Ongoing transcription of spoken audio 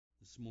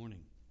this morning.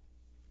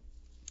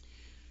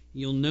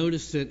 You'll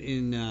notice that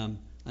in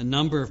a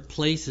number of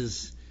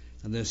places,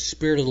 the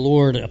Spirit of the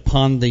Lord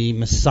upon the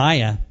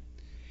Messiah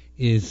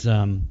is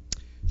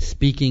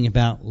speaking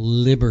about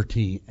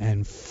liberty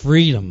and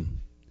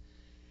freedom.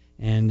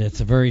 And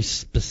it's a very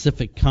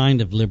specific kind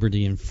of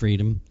liberty and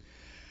freedom.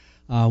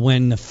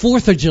 When the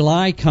 4th of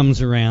July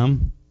comes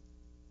around,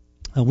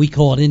 we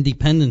call it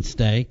Independence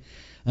Day.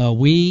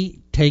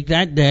 We take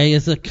that day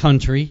as a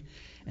country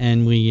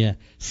and we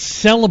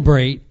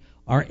celebrate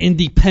our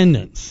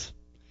independence.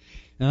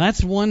 Now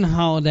that's one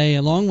holiday,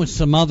 along with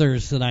some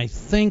others, that I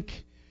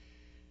think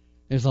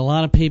there's a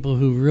lot of people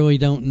who really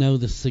don't know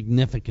the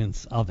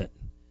significance of it.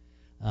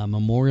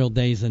 Memorial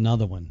Day is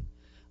another one.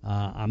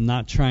 I'm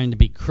not trying to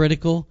be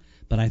critical,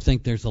 but I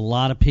think there's a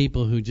lot of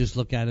people who just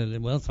look at it,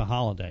 well, it's a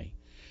holiday.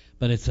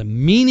 But it's a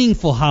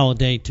meaningful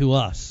holiday to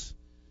us,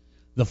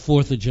 the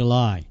 4th of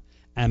July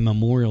and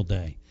Memorial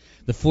Day.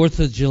 The 4th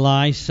of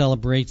July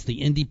celebrates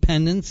the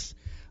independence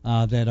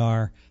that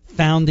our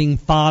founding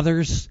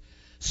fathers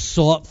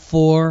sought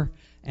for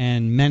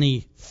and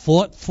many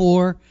fought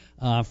for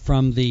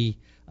from the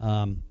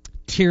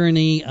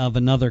tyranny of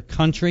another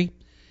country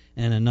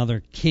and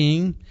another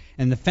king.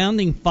 And the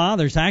founding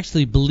fathers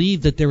actually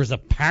believed that there was a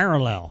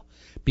parallel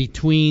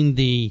between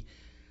the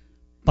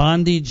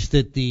bondage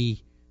that the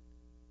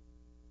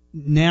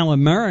now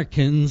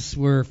Americans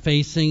were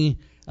facing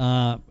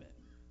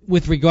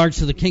with regards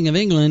to the King of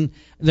England.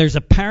 There's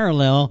a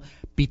parallel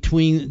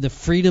between the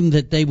freedom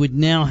that they would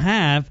now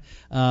have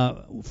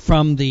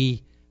from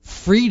the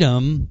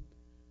freedom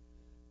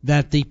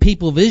that the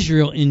people of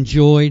Israel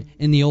enjoyed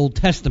in the Old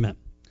Testament.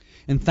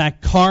 In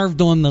fact, carved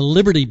on the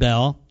Liberty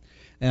Bell,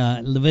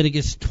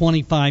 Leviticus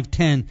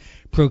 25:10,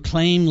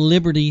 proclaim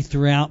liberty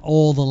throughout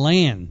all the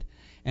land.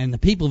 And the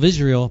people of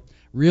Israel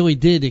really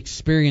did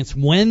experience,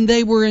 when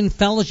they were in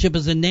fellowship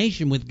as a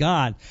nation with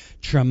God,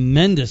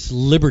 tremendous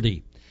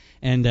liberty.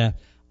 And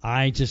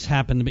I just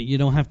happen to be, you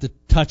don't have to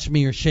touch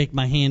me or shake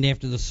my hand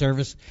after the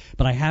service,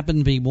 but I happen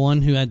to be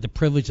one who had the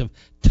privilege of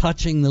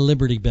touching the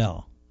Liberty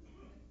Bell.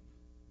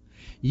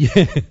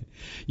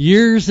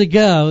 Years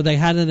ago, they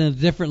had it in a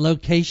different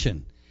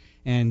location.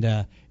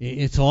 And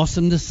it's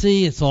awesome to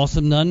see, it's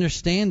awesome to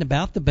understand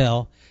about the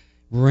bell,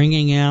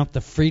 ringing out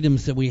the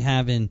freedoms that we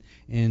have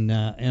in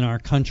our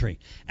country.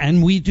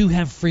 And we do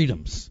have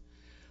freedoms.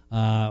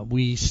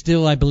 We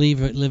still, I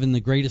believe, live in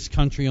the greatest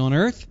country on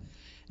earth.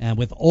 And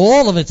with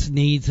all of its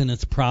needs and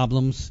its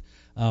problems,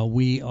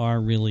 we are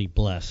really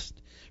blessed.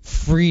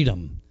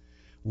 Freedom.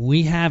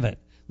 We have it.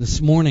 This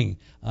morning,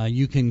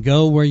 you can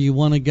go where you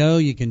want to go.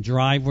 You can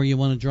drive where you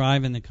want to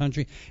drive in the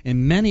country.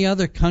 In many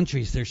other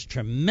countries, there's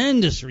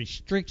tremendous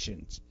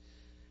restrictions.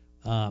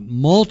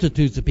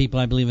 Multitudes of people,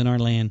 I believe, in our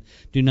land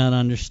do not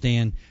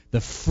understand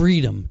the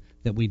freedom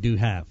that we do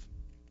have.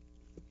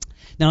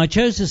 Now, I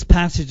chose this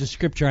passage of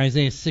Scripture,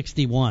 Isaiah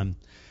 61,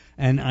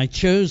 and I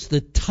chose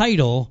the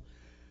title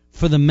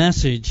for the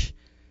message.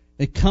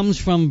 It comes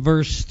from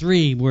verse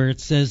 3, where it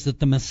says that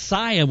the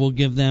Messiah will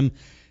give them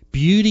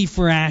beauty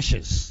for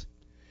ashes.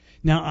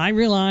 Now, I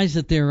realize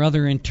that there are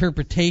other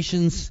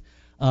interpretations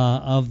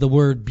of the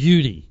word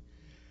beauty,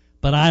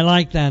 but I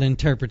like that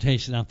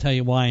interpretation. I'll tell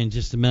you why in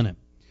just a minute.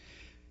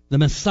 The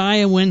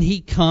Messiah, when he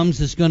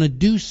comes, is going to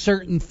do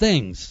certain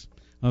things,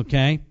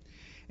 okay?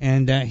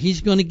 And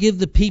he's going to give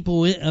the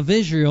people of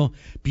Israel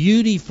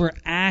beauty for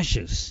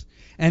ashes.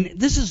 And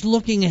this is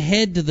looking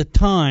ahead to the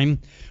time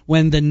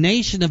when the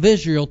nation of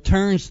Israel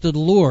turns to the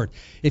Lord.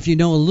 If you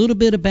know a little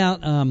bit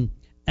about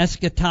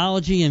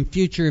eschatology and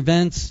future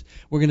events,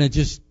 we're going to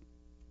just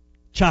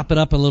chop it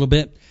up a little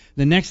bit.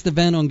 The next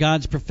event on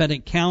God's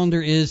prophetic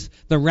calendar is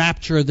the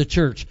rapture of the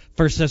church,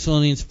 1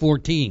 Thessalonians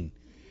 14.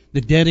 The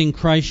dead in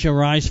Christ shall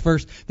rise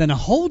first. Then a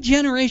whole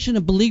generation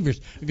of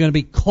believers are going to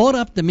be caught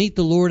up to meet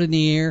the Lord in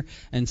the air,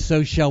 and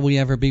so shall we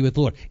ever be with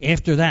the Lord.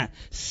 After that,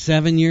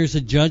 7 years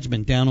of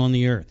judgment down on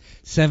the earth.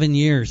 7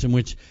 years in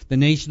which the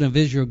nation of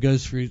Israel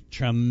goes through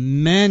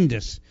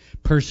tremendous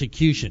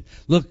persecution.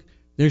 Look,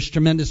 there's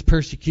tremendous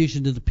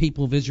persecution to the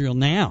people of Israel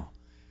now,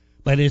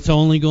 but it's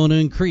only going to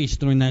increase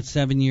during that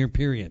 7-year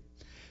period.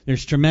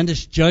 There's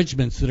tremendous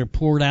judgments that are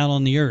poured out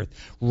on the earth.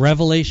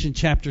 Revelation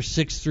chapter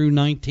 6 through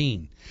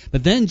 19.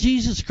 But then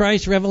Jesus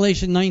Christ,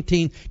 Revelation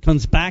 19,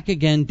 comes back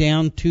again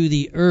down to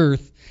the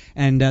earth,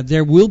 and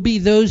there will be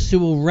those who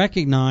will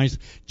recognize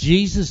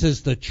Jesus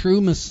as the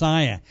true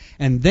Messiah.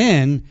 And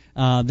then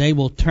they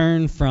will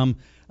turn from,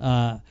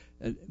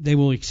 they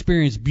will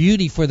experience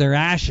beauty for their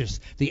ashes.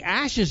 The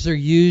ashes are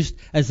used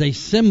as a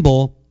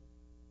symbol.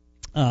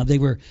 They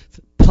were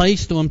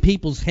placed on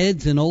people's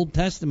heads in Old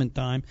Testament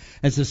time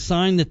as a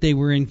sign that they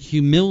were in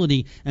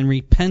humility and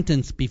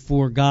repentance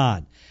before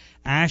God.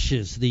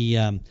 Ashes,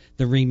 the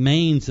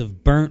remains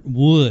of burnt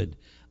wood,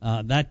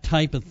 that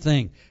type of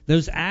thing.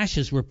 Those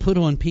ashes were put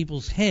on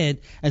people's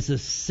head as a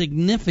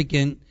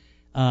significant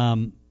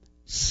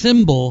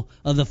symbol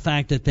of the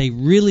fact that they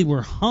really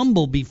were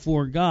humble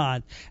before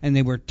God and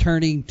they were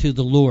turning to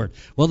the Lord.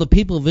 Well, the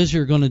people of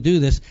Israel are going to do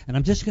this, and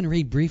I'm just going to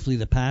read briefly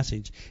the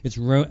passage. It's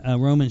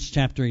Romans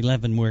chapter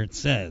 11 where it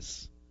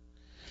says,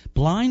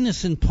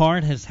 Blindness in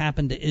part has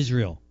happened to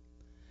Israel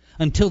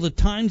until the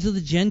times of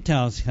the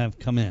Gentiles have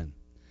come in.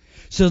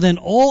 So then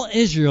all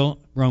Israel,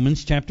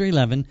 Romans chapter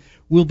 11,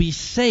 will be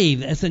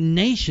saved. As a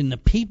nation, the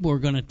people are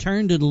going to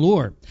turn to the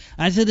Lord.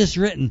 As it is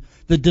written,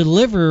 the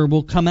deliverer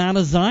will come out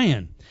of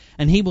Zion,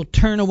 and he will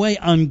turn away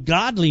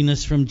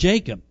ungodliness from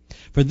Jacob.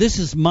 For this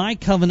is my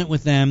covenant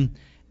with them,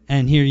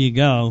 and here you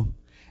go,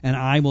 and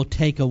I will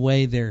take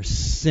away their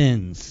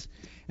sins.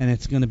 And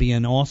it's going to be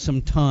an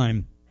awesome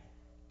time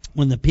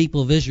when the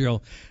people of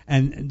Israel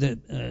and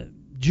the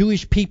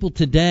Jewish people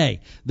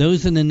today,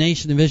 those in the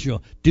nation of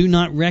Israel, do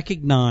not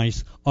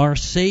recognize our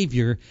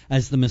Savior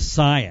as the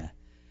Messiah.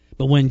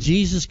 But when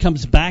Jesus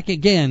comes back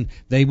again,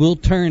 they will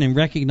turn and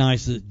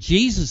recognize that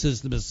Jesus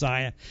is the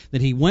Messiah,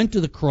 that he went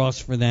to the cross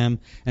for them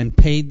and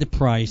paid the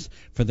price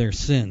for their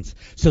sins.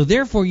 So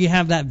therefore you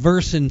have that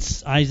verse in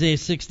Isaiah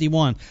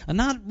 61, a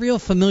not real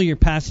familiar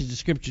passage of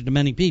Scripture to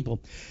many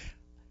people.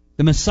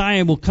 The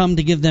Messiah will come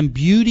to give them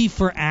beauty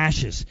for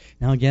ashes.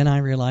 Now again, I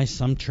realize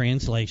some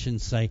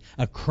translations say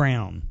a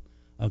crown.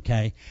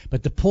 Okay,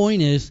 but the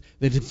point is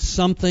that it's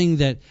something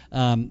that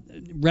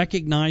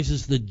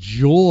recognizes the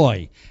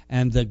joy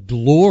and the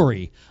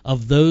glory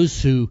of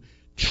those who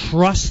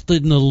trust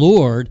in the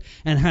Lord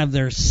and have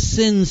their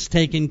sins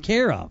taken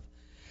care of.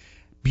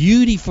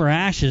 Beauty for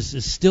ashes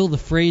is still the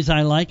phrase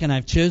I like, and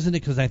I've chosen it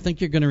because I think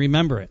you're going to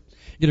remember it.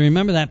 You're going to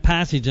remember that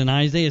passage in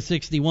Isaiah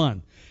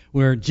 61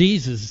 where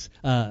Jesus,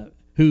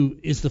 who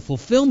is the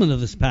fulfillment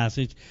of this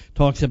passage,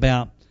 talks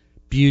about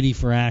beauty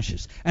for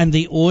ashes, and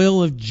the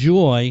oil of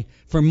joy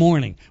for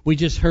mourning. We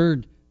just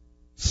heard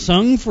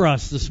sung for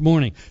us this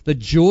morning. The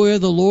joy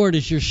of the Lord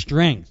is your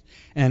strength.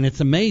 And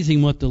it's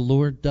amazing what the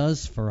Lord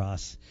does for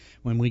us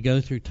when we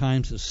go through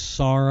times of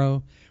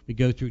sorrow, we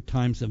go through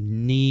times of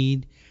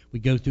need, we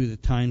go through the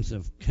times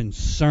of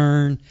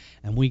concern,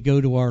 and we go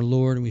to our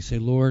Lord and we say,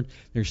 Lord,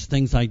 there's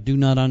things I do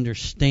not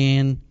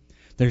understand.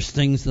 There's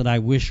things that I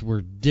wish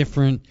were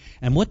different.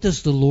 And what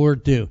does the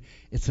Lord do?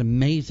 It's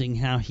amazing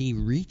how he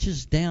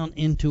reaches down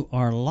into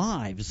our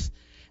lives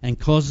and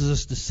causes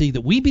us to see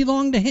that we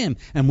belong to him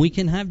and we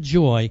can have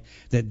joy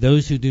that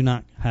those who do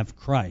not have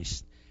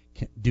Christ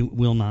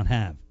will not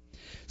have.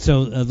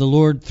 So the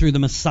Lord, through the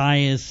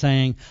Messiah, is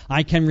saying,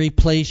 I can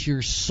replace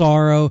your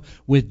sorrow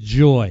with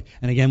joy.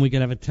 And again, we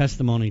could have a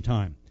testimony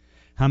time.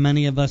 How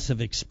many of us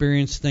have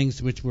experienced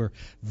things which were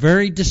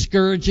very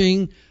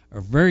discouraging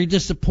or very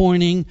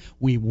disappointing?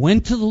 We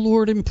went to the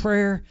Lord in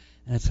prayer,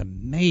 and it's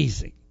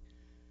amazing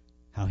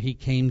how he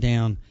came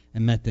down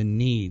and met the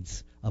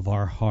needs of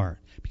our heart,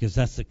 because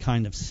that's the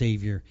kind of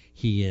Savior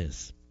he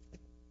is.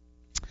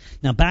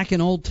 Now, back in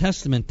Old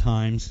Testament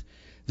times,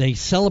 they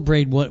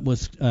celebrate what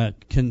was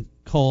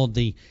called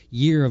the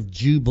Year of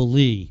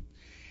Jubilee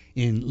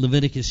in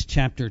Leviticus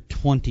chapter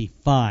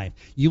 25.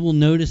 You will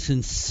notice in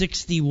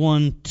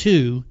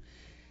 61:2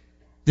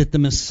 that the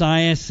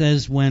Messiah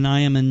says, when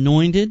I am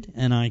anointed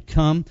and I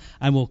come,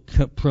 I will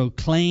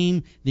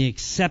proclaim the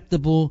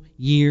acceptable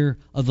year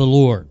of the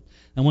Lord.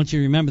 I want you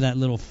to remember that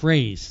little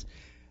phrase.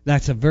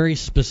 That's a very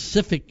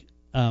specific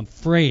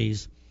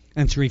phrase,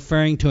 and it's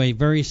referring to a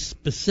very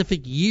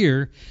specific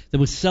year that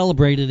was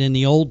celebrated in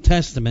the Old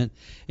Testament.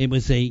 It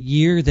was a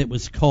year that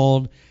was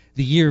called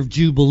the Year of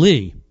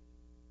Jubilee.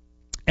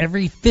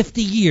 Every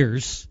 50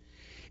 years,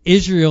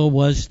 Israel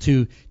was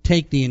to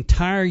take the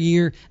entire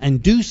year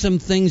and do some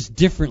things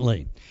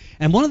differently.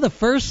 And one of the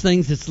first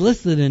things that's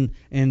listed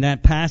in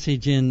that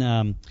passage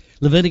in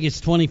Leviticus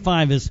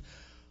 25 is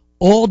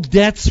all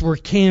debts were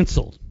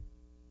canceled.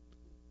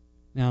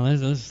 Now,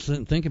 let's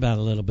think about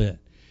it a little bit.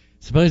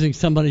 Supposing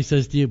somebody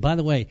says to you, by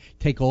the way,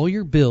 take all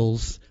your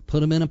bills,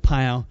 put them in a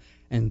pile,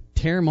 and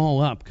tear them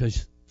all up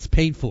because it's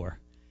paid for.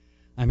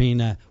 I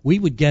mean, we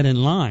would get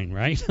in line,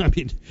 right? I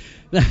mean,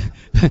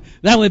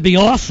 that would be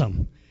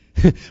awesome.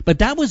 But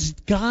that was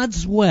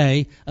God's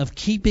way of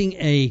keeping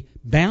a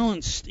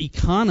balanced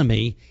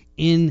economy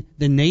in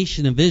the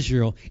nation of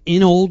Israel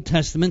in Old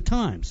Testament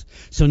times.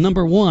 So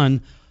number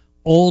one,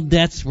 all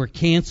debts were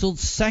canceled.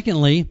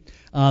 Secondly,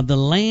 the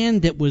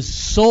land that was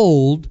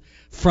sold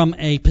from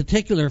a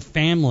particular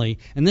family,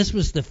 and this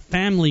was the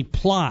family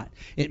plot.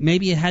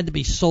 Maybe it had to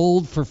be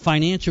sold for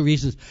financial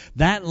reasons.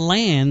 That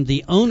land,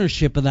 the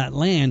ownership of that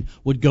land,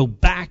 would go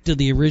back to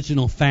the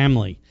original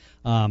family.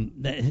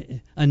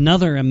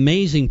 Another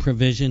amazing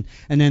provision.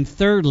 And then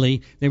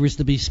thirdly, there was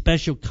to be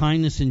special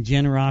kindness and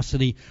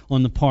generosity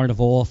on the part of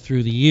all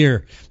through the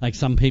year. Like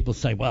some people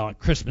say, well, at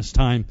Christmas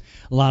time,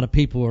 a lot of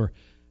people are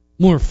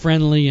more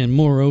friendly and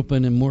more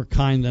open and more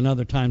kind than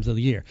other times of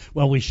the year.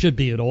 Well, we should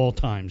be at all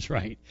times,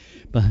 right?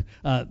 But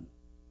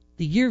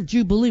the year of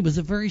Jubilee was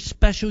a very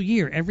special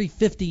year, every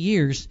 50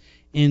 years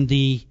in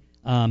the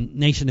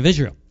nation of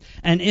Israel.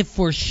 And it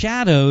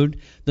foreshadowed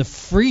the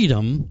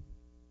freedom.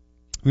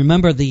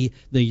 Remember, the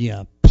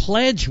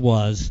pledge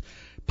was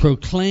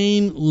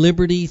proclaim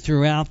liberty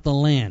throughout the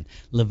land,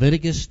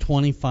 Leviticus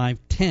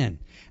 25:10.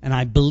 And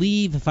I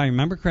believe, if I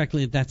remember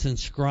correctly, that's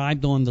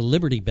inscribed on the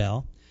Liberty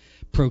Bell.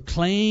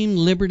 Proclaim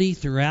liberty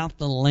throughout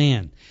the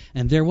land.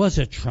 And there was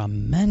a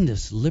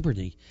tremendous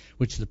liberty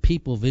which the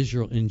people of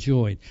Israel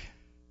enjoyed.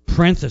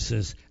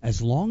 parenthesis,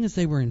 as long as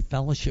they were in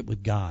fellowship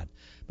with God.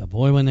 But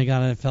boy, when they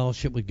got in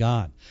fellowship with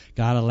God,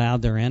 God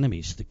allowed their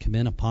enemies to come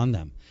in upon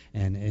them.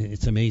 And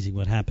it's amazing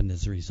what happened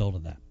as a result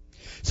of that.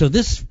 So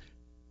this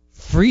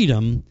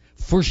freedom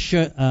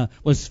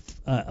was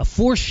a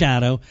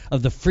foreshadow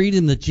of the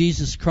freedom that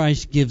Jesus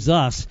Christ gives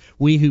us,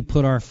 we who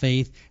put our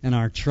faith and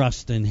our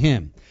trust in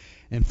Him.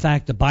 In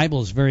fact, the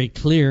Bible is very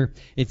clear.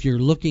 If you're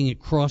looking at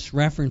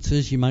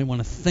cross-references, you might want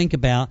to think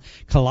about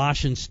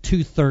Colossians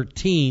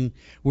 2:13,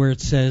 where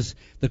it says,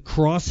 the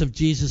cross of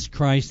Jesus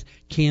Christ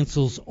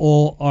cancels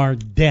all our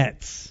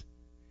debts.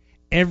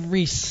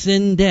 Every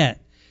sin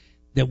debt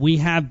that we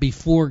have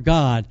before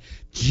God,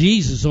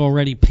 Jesus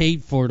already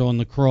paid for it on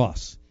the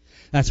cross.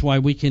 That's why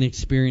we can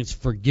experience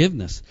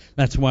forgiveness.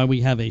 That's why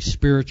we have a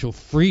spiritual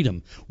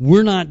freedom.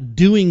 We're not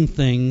doing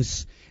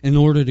things in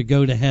order to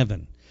go to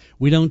heaven.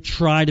 We don't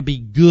try to be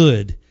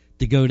good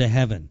to go to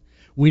heaven.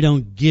 We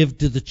don't give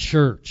to the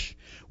church.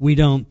 We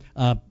don't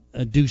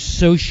do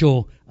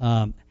social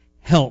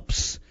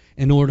helps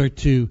in order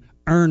to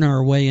earn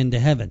our way into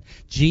heaven.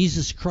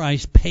 Jesus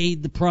Christ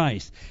paid the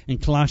price.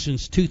 And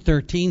Colossians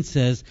 2:13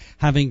 says,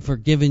 having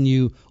forgiven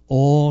you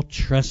all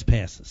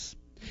trespasses.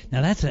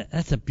 Now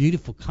that's a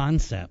beautiful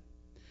concept.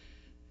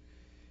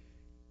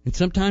 And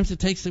sometimes it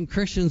takes some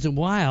Christians a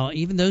while,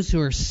 even those who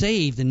are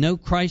saved and know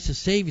Christ as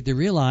Savior, to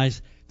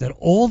realize that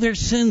all their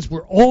sins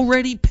were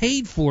already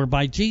paid for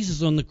by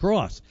Jesus on the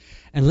cross.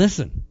 And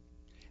listen,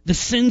 the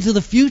sins of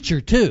the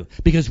future too,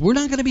 because we're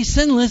not going to be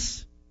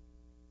sinless.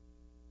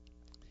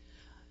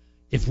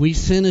 If we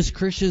sin as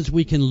Christians,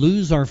 we can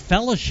lose our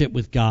fellowship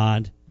with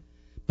God,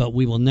 but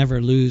we will never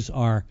lose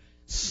our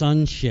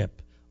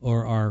sonship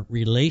or our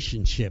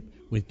relationship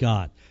with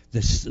God.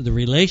 The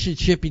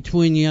relationship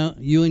between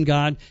you and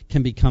God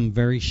can become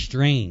very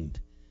strained.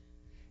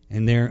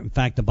 And in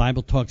fact, the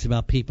Bible talks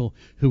about people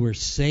who are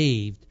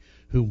saved,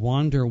 who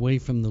wander away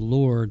from the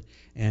Lord,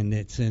 and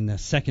it's in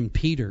 2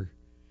 Peter.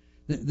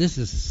 This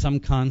is some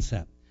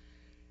concept.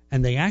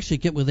 And they actually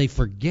get where they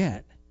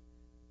forget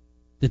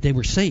that they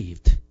were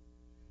saved.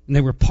 And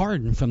they were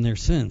pardoned from their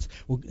sins.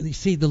 Well, you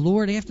see, the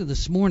Lord, after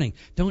this morning,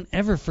 don't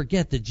ever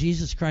forget that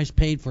Jesus Christ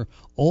paid for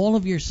all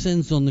of your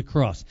sins on the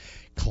cross.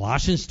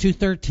 Colossians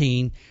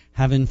 2:13,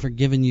 having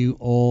forgiven you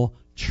all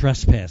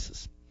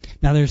trespasses.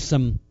 Now, there's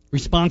some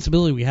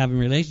responsibility we have in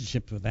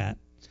relationship with that.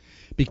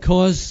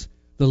 Because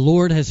the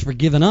Lord has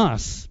forgiven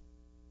us,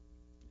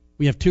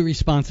 we have two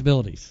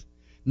responsibilities.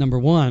 Number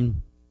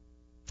one,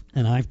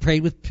 and I've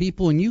prayed with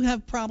people, and you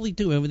have probably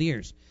too over the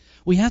years,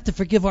 we have to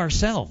forgive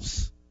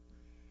ourselves.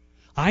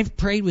 I've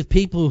prayed with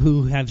people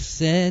who have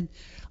said,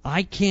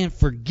 I can't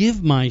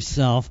forgive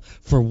myself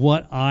for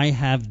what I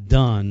have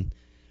done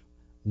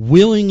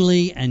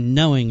willingly and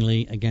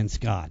knowingly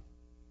against God.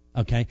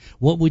 Okay?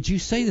 What would you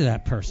say to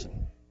that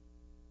person?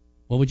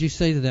 What would you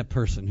say to that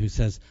person who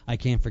says, I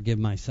can't forgive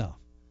myself?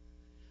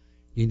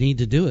 You need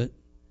to do it.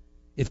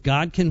 If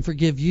God can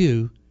forgive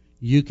you,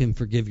 you can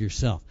forgive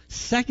yourself.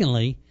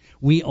 Secondly,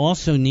 we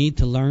also need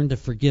to learn to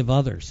forgive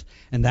others.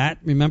 And that,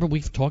 remember,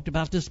 we've talked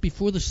about this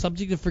before, the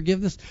subject of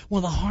forgiveness.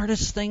 One of the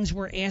hardest things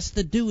we're asked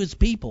to do as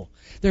people.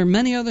 There are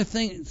many other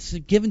things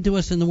given to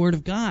us in the Word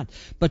of God.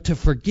 But to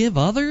forgive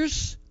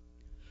others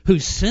who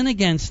sin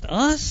against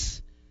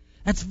us,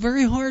 that's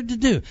very hard to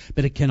do.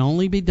 But it can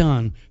only be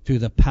done through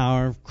the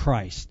power of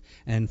Christ.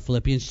 And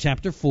Philippians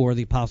chapter 4,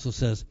 the apostle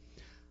says,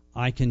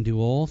 I can do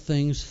all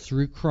things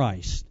through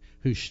Christ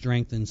who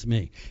strengthens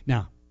me.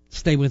 Now,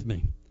 stay with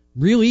me.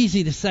 Real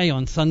easy to say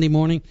on Sunday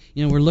morning.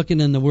 You know, we're looking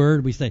in the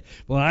Word. We say,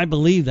 well, I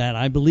believe that.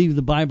 I believe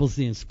the Bible's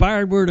the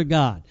inspired Word of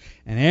God.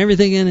 And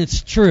everything in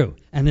it's true.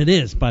 And it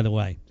is, by the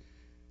way.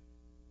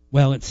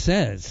 Well, it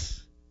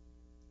says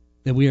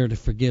that we are to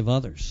forgive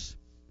others,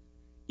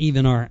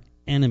 even our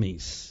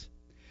enemies.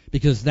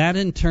 Because that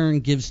in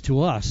turn gives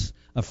to us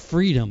a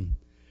freedom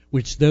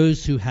which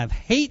those who have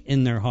hate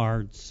in their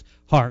hearts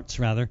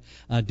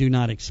do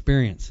not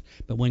experience.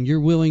 But when you're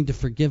willing to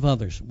forgive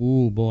others,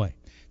 ooh boy,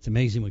 it's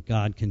amazing what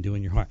God can do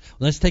in your heart.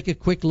 Let's take a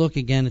quick look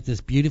again at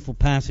this beautiful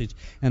passage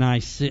in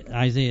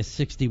Isaiah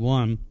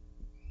 61,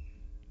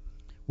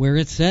 where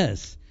it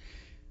says,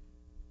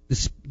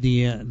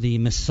 the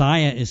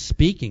Messiah is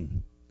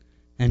speaking,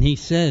 and he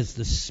says,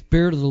 the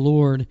Spirit of the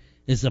Lord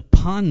is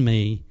upon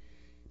me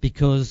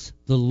because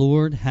the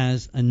Lord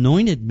has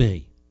anointed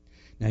me.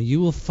 Now you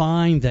will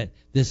find that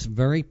this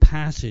very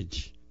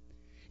passage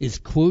is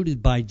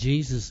quoted by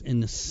Jesus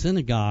in the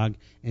synagogue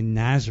in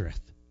Nazareth.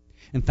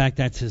 In fact,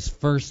 that's his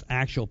first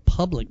actual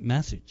public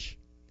message.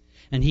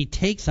 And he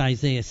takes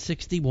Isaiah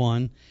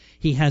 61,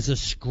 he has a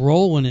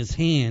scroll in his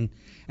hand,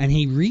 and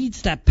he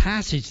reads that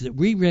passage that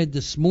we read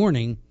this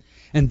morning,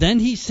 and then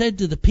he said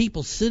to the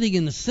people sitting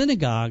in the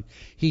synagogue,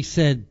 he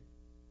said,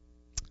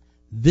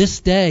 this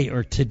day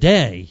or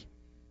today,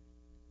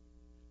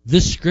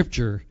 this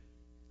scripture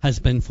has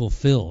been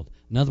fulfilled.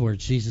 In other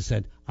words, Jesus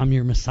said, I'm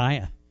your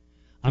Messiah.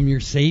 I'm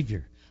your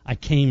Savior. I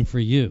came for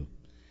you.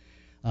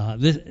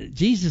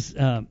 Jesus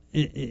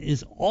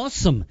is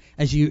awesome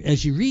as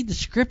you read the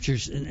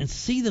scriptures and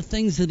see the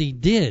things that he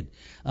did.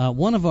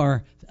 One of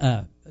our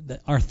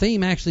our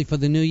theme actually for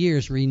the new year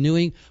is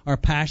renewing our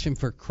passion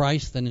for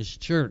Christ and His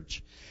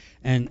church.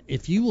 And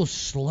if you will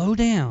slow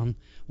down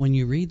when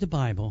you read the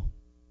Bible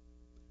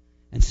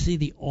and see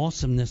the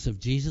awesomeness of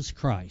Jesus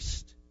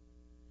Christ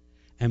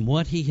and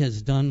what He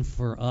has done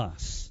for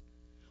us.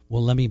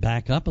 Well, let me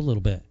back up a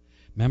little bit.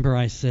 Remember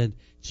I said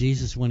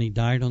Jesus, when He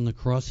died on the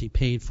cross, He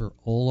paid for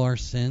all our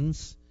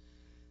sins?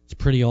 It's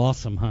pretty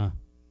awesome, huh?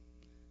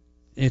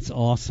 It's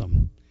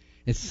awesome.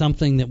 It's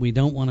something that we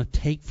don't want to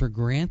take for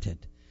granted.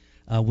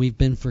 We've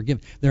been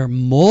forgiven. There are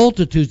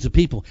multitudes of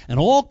people and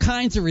all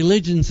kinds of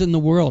religions in the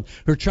world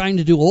who are trying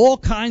to do all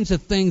kinds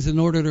of things in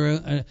order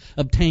to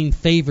obtain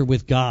favor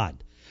with God.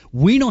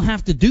 We don't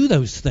have to do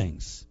those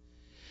things.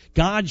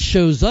 God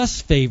shows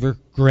us favor,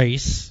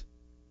 grace,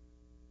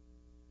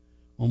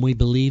 when we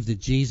believe that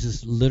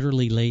Jesus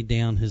literally laid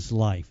down His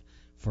life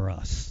for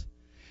us.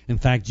 In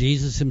fact,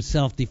 Jesus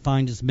Himself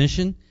defined His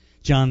mission,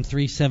 John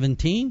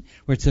 3:17,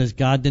 where it says,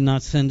 God did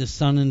not send His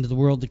Son into the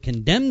world to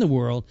condemn the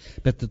world,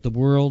 but that the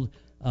world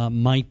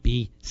might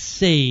be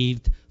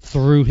saved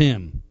through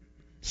Him.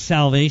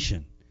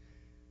 Salvation.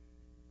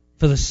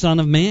 For the Son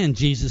of Man,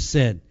 Jesus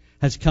said,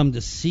 has come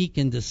to seek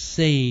and to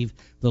save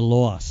the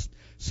lost.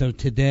 So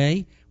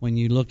today, when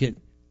you look at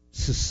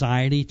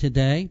society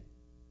today,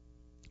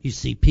 you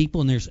see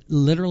people, and there's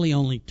literally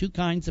only two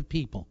kinds of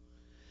people.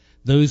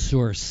 Those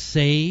who are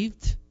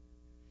saved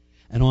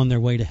and on their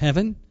way to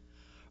heaven,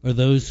 or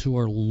those who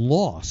are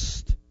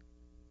lost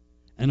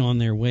and on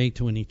their way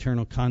to an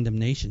eternal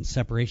condemnation,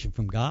 separation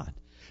from God.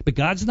 But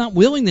God's not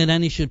willing that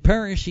any should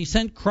perish. He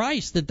sent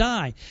Christ to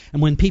die.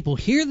 And when people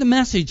hear the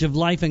message of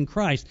life in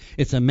Christ,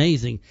 it's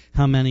amazing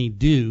how many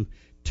do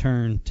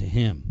turn to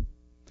Him.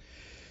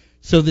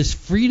 So this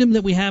freedom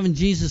that we have in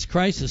Jesus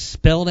Christ is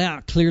spelled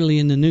out clearly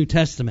in the New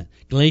Testament.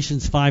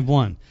 Galatians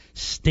 5:1.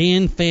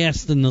 Stand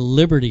fast in the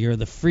liberty or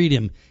the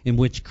freedom in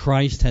which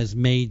Christ has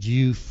made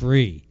you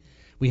free.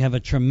 We have a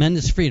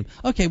tremendous freedom.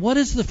 Okay, what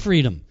is the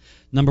freedom?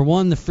 Number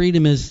one, the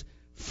freedom is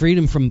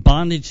freedom from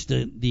bondage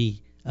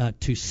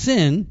to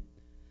sin,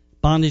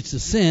 bondage to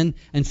sin,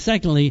 and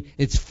secondly,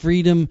 it's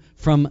freedom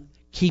from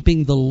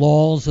keeping the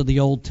laws of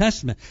the Old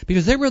Testament.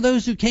 Because there were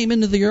those who came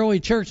into the early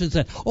church and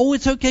said, oh,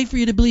 it's okay for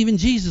you to believe in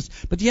Jesus,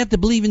 but you have to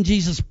believe in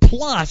Jesus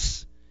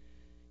plus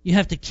you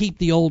have to keep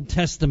the Old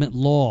Testament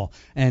law.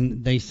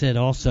 And they said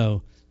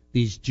also,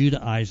 these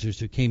Judaizers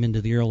who came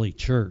into the early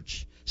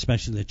church,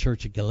 especially the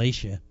church of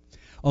Galatia,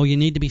 oh, you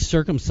need to be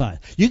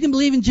circumcised. You can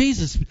believe in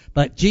Jesus,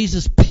 but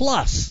Jesus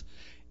plus.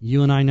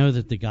 You and I know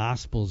that the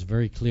gospel is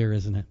very clear,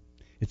 isn't it?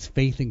 It's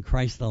faith in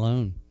Christ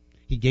alone.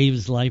 He gave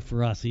His life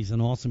for us. He's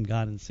an awesome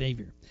God and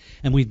Savior.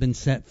 And we've been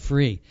set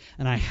free.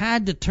 And I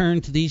had to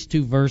turn to these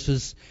two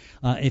verses.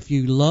 If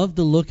you love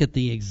to look at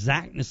the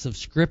exactness of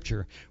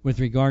Scripture with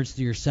regards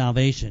to your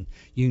salvation,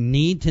 you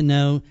need to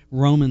know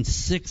Romans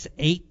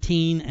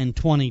 6:18 and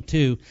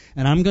 22.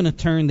 And I'm going to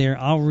turn there.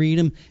 I'll read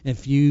them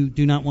if you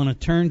do not want to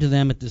turn to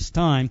them at this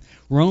time.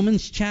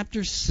 Romans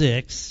chapter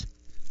 6.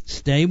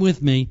 Stay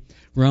with me.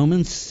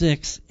 Romans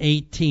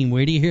 6:18.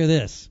 Where do you hear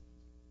this?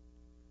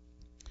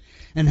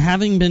 And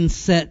having been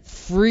set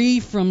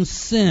free from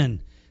sin.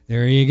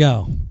 There you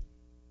go.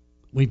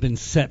 We've been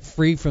set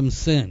free from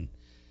sin.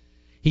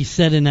 He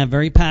said in that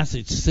very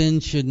passage,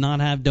 sin should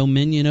not have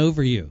dominion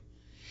over you.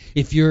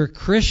 If you're a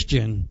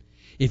Christian,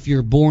 if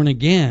you're born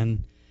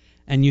again,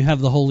 and you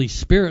have the Holy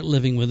Spirit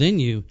living within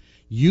you,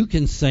 you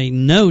can say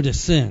no to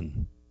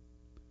sin.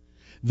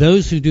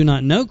 Those who do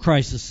not know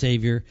Christ as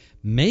Savior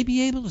may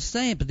be able to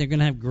say it, but they're going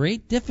to have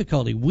great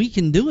difficulty. We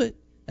can do it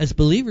as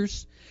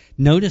believers.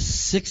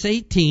 Notice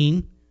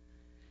 6:18,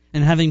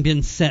 and having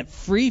been set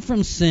free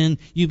from sin,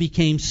 you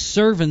became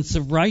servants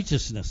of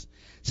righteousness.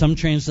 Some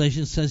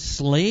translation says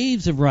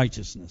slaves of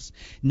righteousness.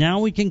 Now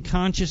we can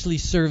consciously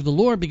serve the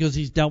Lord because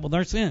He's dealt with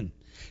our sin.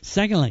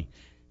 Secondly,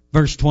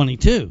 verse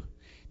 22,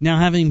 now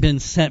having been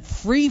set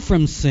free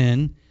from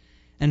sin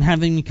and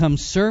having become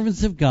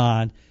servants of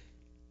God,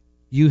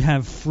 you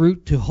have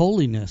fruit to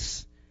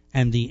holiness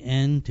and the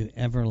end to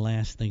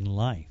everlasting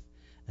life.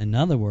 In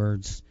other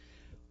words,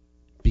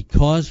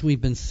 because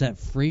we've been set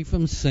free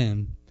from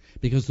sin,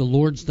 because the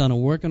Lord's done a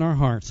work in our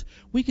hearts,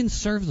 we can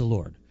serve the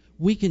Lord.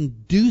 We can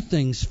do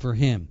things for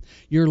Him.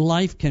 Your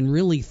life can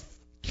really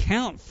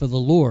count for the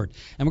Lord.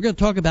 And we're going to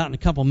talk about in a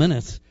couple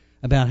minutes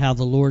about how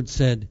the Lord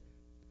said,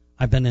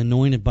 I've been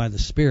anointed by the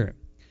Spirit.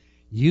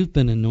 You've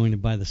been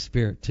anointed by the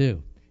Spirit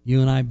too.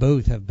 You and I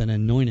both have been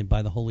anointed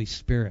by the Holy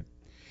Spirit.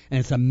 And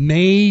it's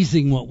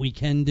amazing what we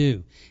can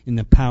do in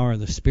the power of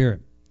the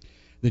Spirit.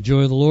 The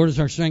joy of the Lord is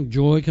our strength.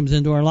 Joy comes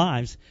into our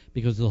lives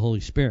because of the Holy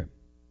Spirit.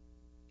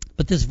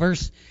 But this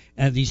verse,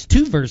 these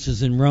two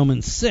verses in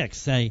Romans 6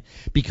 say,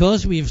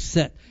 because we have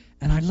set,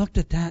 and I looked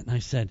at that and I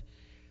said,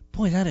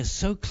 boy, that is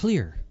so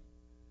clear.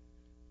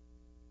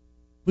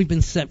 We've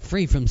been set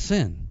free from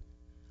sin.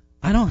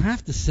 I don't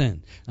have to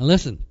sin. Now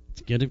listen,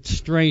 let's get it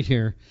straight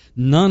here.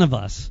 None of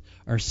us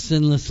are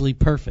sinlessly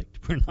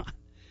perfect. We're not.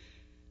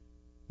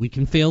 We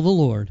can fail the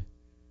Lord,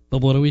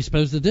 but what are we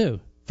supposed to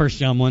do? 1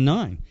 John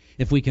 1:9.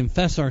 If we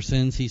confess our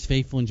sins, he's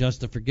faithful and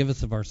just to forgive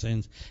us of our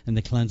sins and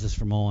to cleanse us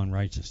from all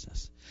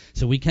unrighteousness.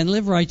 So we can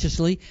live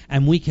righteously,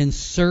 and we can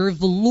serve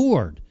the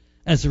Lord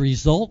as a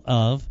result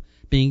of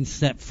being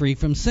set free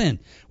from sin.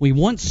 We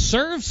once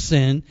served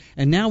sin,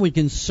 and now we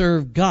can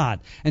serve God.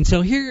 And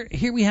so here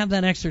we have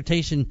that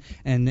exhortation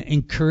and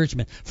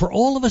encouragement for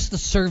all of us to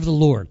serve the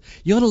Lord.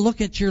 You ought to look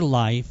at your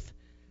life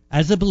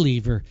as a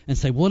believer and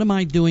say, what am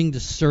I doing to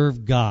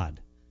serve God?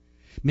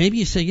 Maybe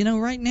you say,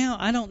 right now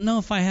I don't know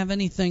if I have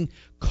anything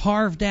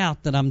carved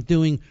out that I'm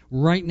doing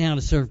right now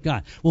to serve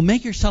God. Well,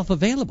 make yourself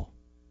available.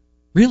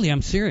 Really,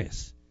 I'm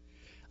serious.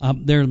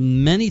 There are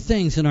many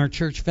things in our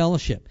church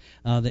fellowship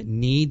that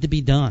need to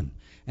be done.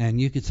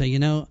 And you could say,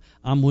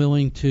 I'm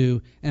willing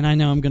to, and I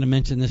know I'm going to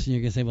mention this, and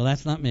you're going to say, well,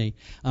 that's not me.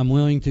 I'm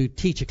willing to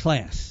teach a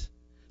class.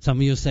 Some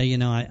of you say,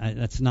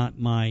 that's not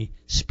my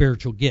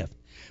spiritual gift.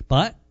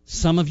 But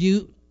some of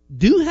you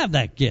do have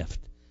that gift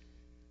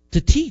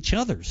to teach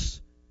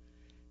others.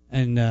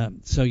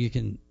 And so you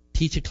can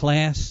teach a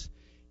class,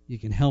 you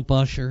can help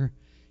usher,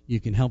 you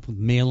can help with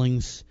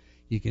mailings,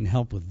 you can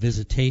help with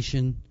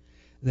visitation.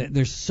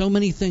 There's so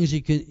many things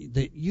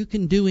that you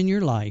can do in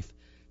your life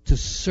to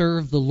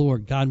serve the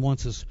Lord. God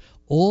wants us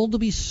all to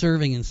be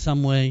serving in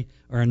some way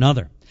or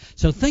another.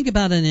 So think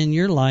about it in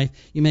your life.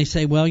 You may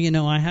say, well,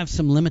 I have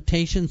some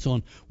limitations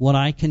on what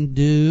I can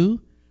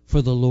do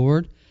for the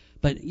Lord.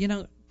 But,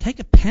 take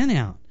a pen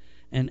out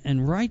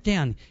and write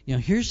down,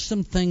 here's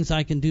some things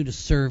I can do to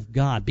serve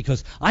God,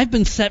 because I've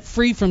been set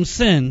free from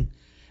sin,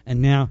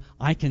 and now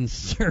I can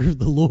serve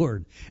the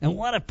Lord. And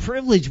what a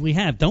privilege we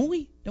have, don't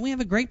we? Don't we have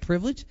a great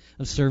privilege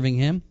of serving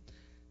Him?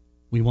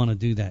 We want to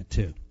do that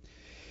too.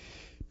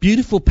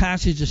 Beautiful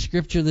passage of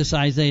Scripture, this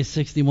Isaiah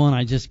 61.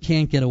 I just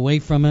can't get away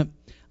from it.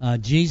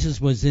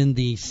 Jesus was in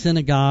the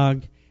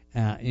synagogue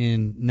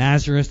in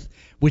Nazareth,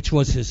 which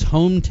was his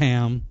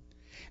hometown,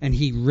 and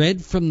he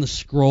read from the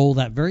scroll,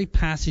 that very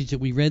passage that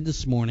we read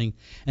this morning,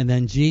 and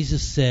then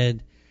Jesus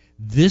said,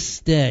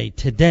 this day,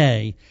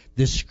 today,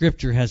 this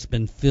Scripture has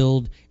been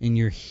fulfilled in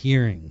your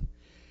hearing.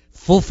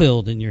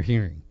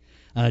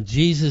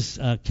 Jesus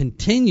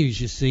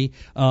continues, you see.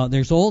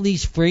 There's all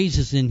these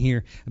phrases in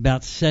here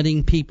about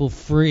setting people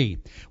free.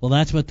 Well,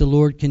 that's what the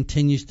Lord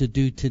continues to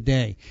do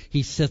today.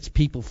 He sets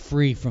people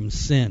free from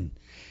sin.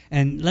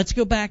 And let's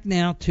go back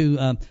now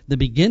to the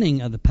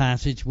beginning of the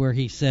passage where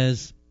he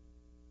says,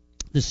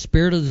 the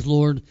Spirit of the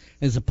Lord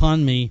is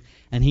upon me,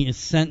 and He has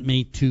sent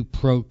me to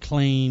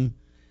proclaim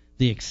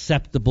the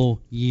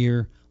acceptable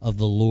year of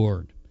the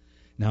Lord.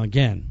 Now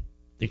again,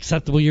 the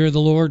acceptable year of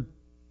the Lord,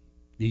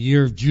 the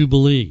year of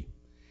Jubilee,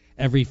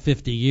 every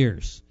 50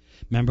 years.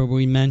 Remember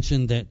we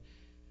mentioned that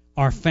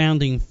our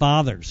founding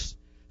fathers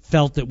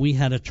felt that we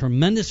had a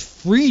tremendous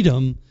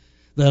freedom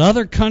that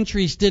other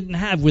countries didn't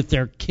have with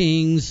their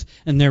kings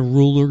and their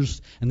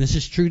rulers, and this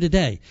is true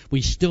today.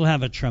 We still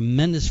have a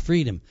tremendous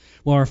freedom.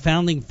 Well, our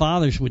founding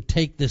fathers would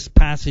take this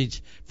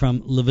passage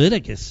from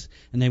Leviticus,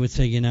 and they would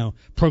say,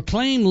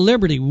 proclaim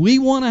liberty. We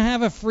want to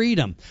have a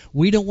freedom.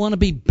 We don't want to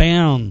be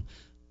bound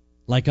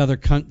like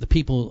the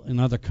people in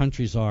other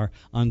countries are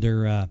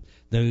under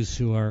those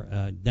who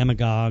are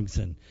demagogues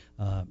and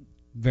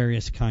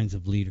various kinds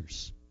of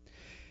leaders.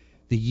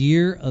 The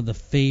year of the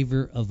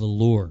favor of the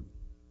Lord.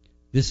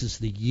 This is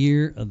the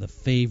year of the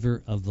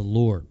favor of the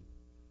Lord.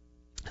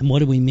 And what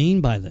do we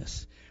mean by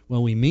this?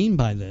 Well, we mean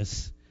by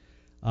this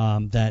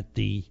that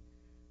the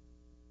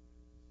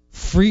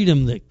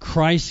freedom that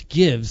Christ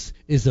gives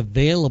is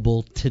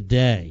available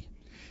today.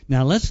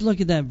 Now, let's look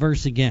at that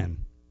verse again.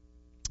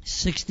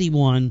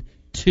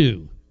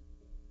 61:2.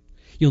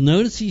 You'll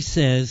notice he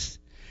says,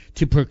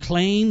 to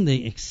proclaim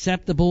the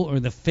acceptable or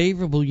the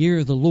favorable year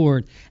of the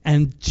Lord,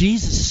 and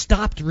Jesus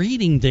stopped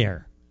reading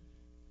there.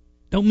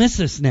 Don't miss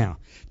this now.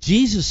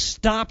 Jesus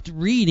stopped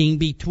reading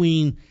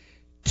between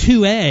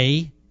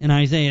 2a in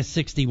Isaiah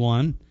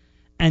 61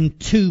 and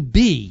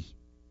 2b,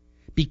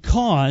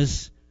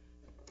 because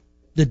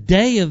the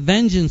day of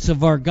vengeance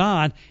of our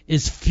God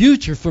is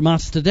future from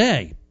us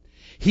today.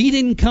 He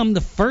didn't come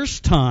the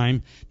first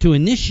time to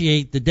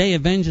initiate the day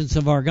of vengeance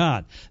of our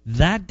God.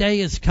 That day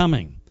is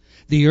coming.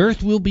 The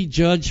earth will be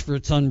judged for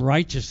its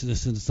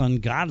unrighteousness and its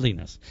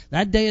ungodliness.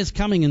 That day is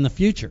coming in the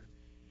future.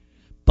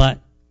 But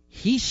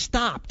he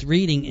stopped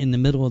reading in the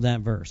middle of that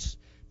verse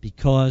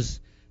because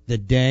the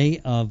day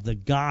of the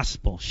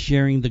gospel,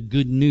 sharing the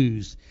good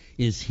news,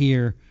 is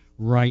here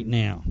right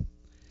now.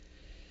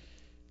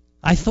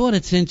 I thought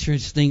it's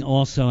interesting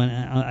also, and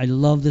I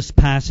love this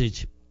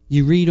passage.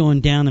 You read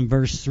on down in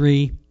verse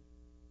 3.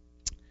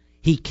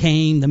 He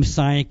came, the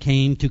Messiah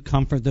came to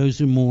comfort those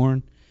who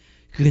mourn,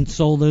 to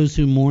console those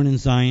who mourn in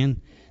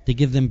Zion, to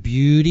give them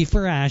beauty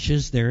for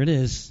ashes. There it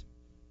is.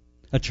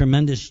 A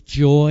tremendous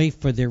joy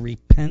for their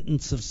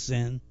repentance of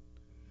sin.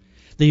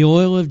 The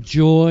oil of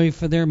joy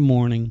for their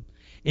mourning.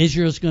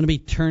 Israel's going to be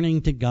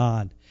turning to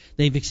God.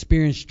 They've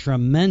experienced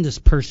tremendous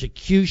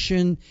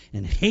persecution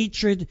and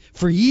hatred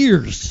for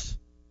years.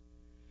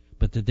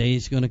 But the day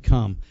is going to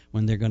come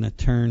when they're going to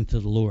turn to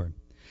the Lord.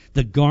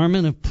 The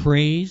garment of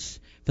praise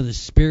for the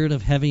spirit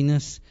of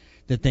heaviness.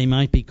 that they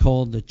might be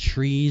called the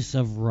trees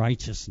of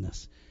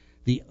righteousness,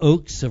 the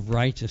oaks of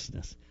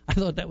righteousness. I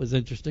thought that was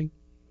interesting.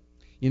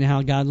 You know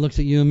how God looks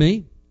at you and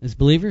me as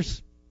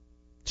believers?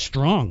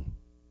 Strong.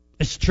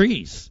 As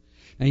trees.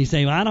 And you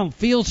say, well, I don't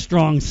feel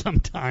strong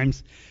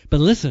sometimes. But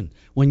listen,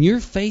 when your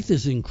faith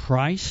is in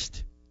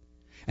Christ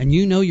and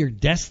you know your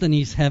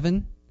destiny's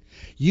heaven,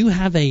 you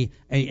have a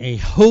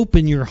hope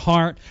in your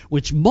heart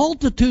which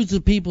multitudes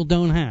of people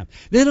don't have.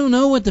 They don't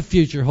know what the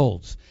future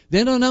holds.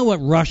 They don't know what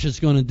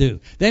Russia's going to do.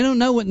 They don't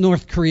know what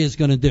North Korea is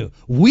going to do.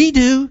 We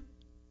do.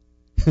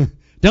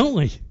 Don't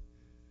we?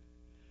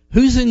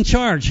 Who's in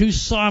charge? Who's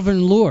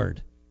sovereign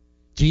Lord?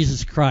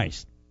 Jesus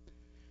Christ.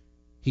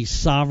 He's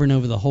sovereign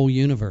over the whole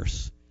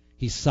universe.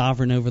 He's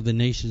sovereign over the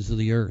nations of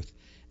the earth.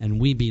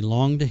 And we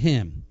belong to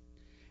Him.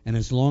 And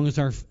as long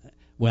as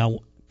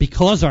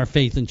because our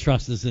faith and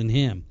trust is in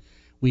Him,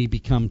 we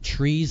become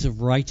trees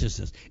of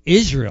righteousness.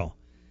 Israel,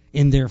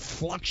 in their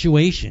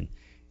fluctuation,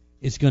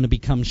 is going to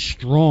become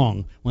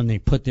strong when they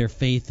put their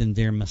faith in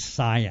their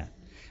Messiah.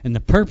 And the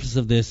purpose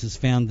of this is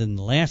found in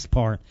the last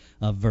part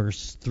of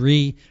verse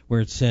 3, where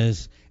it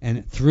says,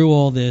 and through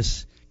all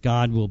this,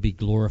 God will be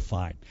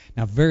glorified.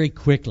 Now, very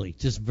quickly,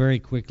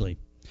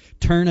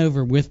 turn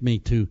over with me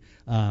to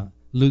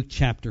Luke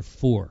chapter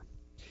 4.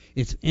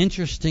 It's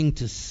interesting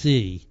to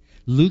see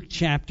Luke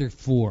chapter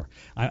 4.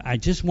 I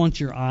just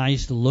want your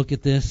eyes to look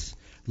at this.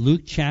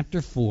 Luke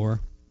chapter 4.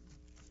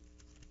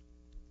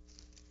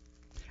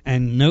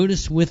 And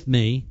notice with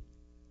me,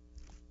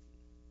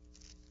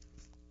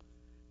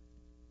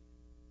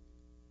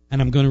 and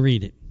I'm going to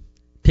read it,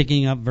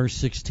 picking up verse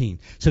 16.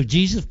 So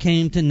Jesus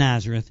came to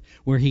Nazareth,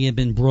 where he had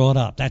been brought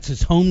up. That's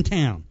his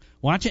hometown.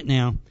 Watch it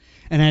now.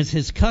 And as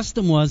his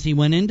custom was, he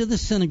went into the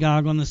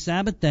synagogue on the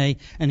Sabbath day,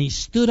 and he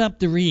stood up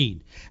to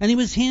read. And he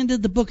was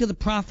handed the book of the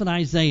prophet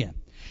Isaiah.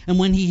 And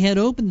when he had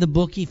opened the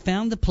book, he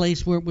found the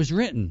place where it was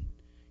written.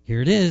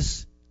 Here it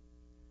is.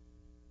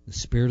 The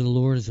Spirit of the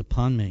Lord is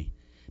upon me,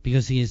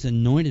 because he has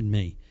anointed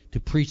me to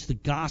preach the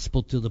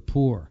gospel to the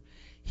poor.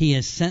 He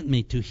has sent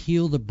me to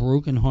heal the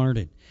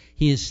brokenhearted.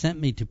 He has sent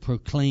me to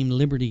proclaim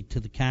liberty to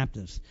the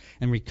captives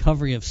and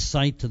recovery of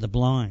sight to the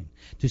blind,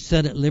 to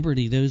set at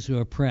liberty those who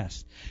are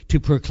oppressed,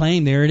 to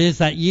proclaim, there it is,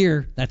 that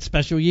year, that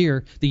special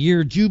year, the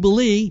year of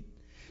Jubilee,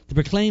 to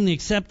proclaim the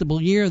acceptable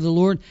year of the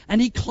Lord.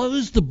 And he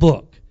closed the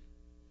book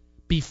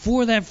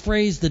before that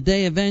phrase, the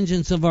day of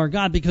vengeance of our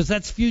God, because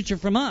that's future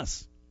from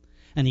us.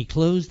 And he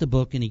closed the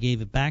book and he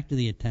gave it back to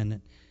the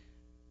attendant,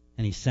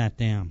 and he sat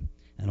down.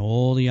 And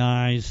all the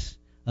eyes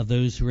of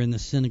those who were in the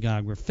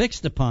synagogue were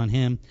fixed upon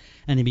him,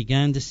 and he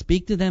began to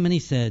speak to them, and he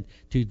said,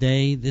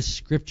 today this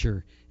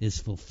scripture is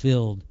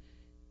fulfilled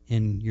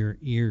in your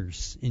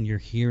ears, in your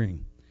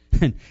hearing.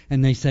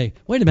 And they say,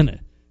 wait a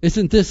minute,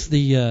 isn't this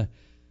the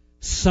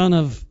son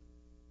of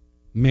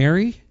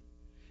Mary?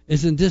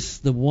 Isn't this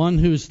the one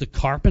who's the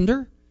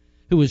carpenter,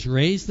 who was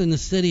raised in the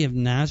city of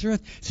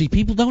Nazareth? See,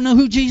 people don't know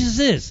who Jesus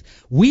is.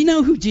 We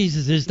know who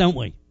Jesus is, don't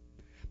we?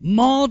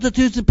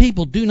 Multitudes of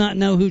people do not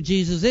know who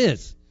Jesus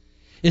is.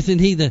 Isn't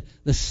he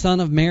the son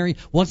of Mary?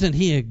 Wasn't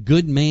he a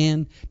good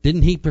man?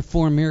 Didn't he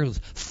perform miracles?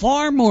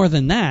 Far more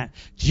than that,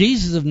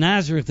 Jesus of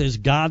Nazareth is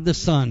God the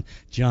Son.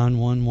 John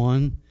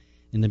 1:1.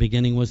 In the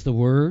beginning was the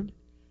Word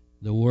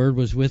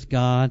was with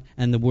God,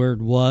 and the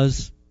Word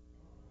was.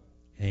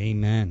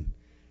 Amen.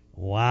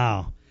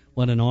 Wow.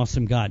 What an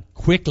awesome God.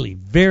 Quickly,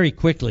 very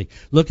quickly,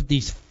 look at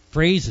these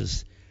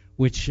phrases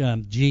which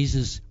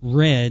Jesus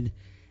read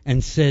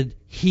and said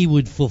he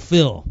would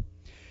fulfill.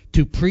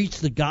 To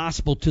preach the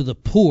gospel to the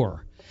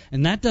poor.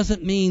 And that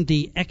doesn't mean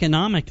the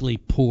economically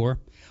poor,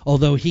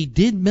 although he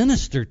did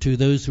minister to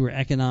those who were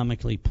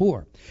economically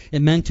poor.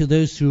 It meant to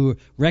those who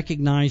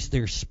recognized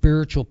their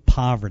spiritual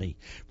poverty.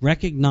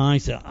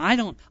 Recognize that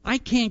I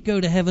can't go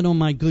to heaven on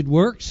my good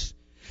works.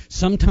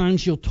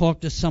 Sometimes you'll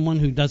talk to someone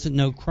who doesn't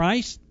know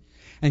Christ,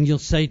 and you'll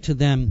say to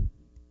them,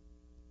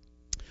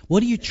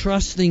 what are you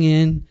trusting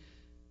in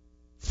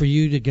for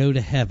you to go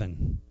to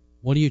heaven?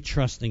 What are you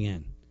trusting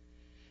in?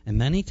 And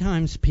many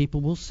times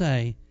people will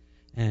say,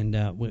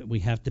 and we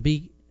have to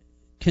be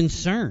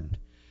concerned.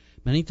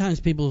 Many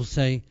times people will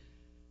say,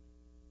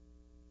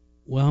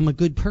 well, I'm a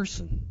good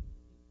person.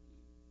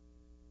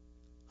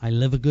 I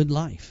live a good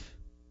life.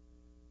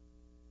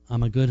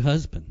 I'm a good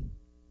husband.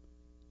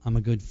 I'm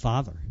a good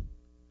father.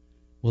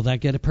 Will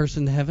that get a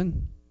person to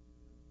heaven?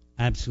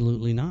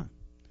 Absolutely not.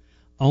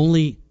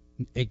 Only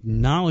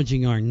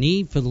acknowledging our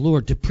need for the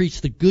Lord to preach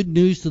the good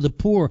news to the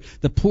poor.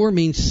 The poor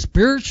means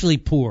spiritually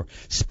poor,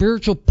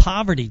 spiritual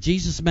poverty.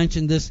 Jesus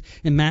mentioned this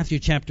in Matthew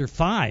chapter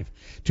 5.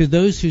 To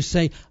those who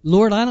say,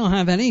 Lord, I don't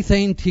have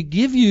anything to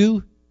give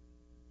you,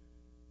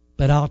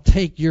 but I'll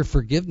take your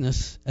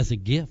forgiveness as a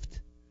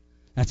gift.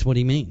 That's what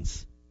he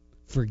means.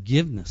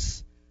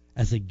 Forgiveness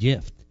as a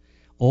gift.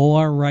 All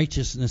our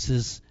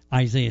righteousnesses,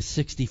 Isaiah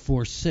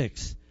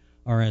 64:6,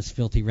 are as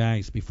filthy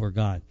rags before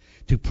God.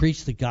 To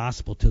preach the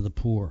gospel to the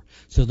poor.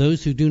 So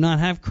those who do not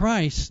have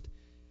Christ,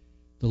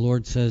 the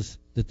Lord says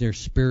that they're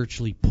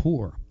spiritually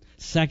poor.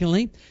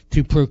 Secondly,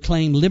 to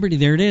proclaim liberty.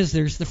 There it is.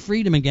 There's the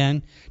freedom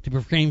again. To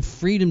proclaim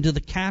freedom to the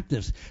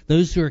captives,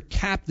 those who are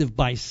captive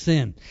by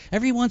sin.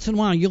 Every once in a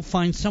while, you'll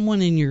find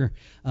someone in your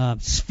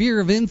sphere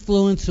of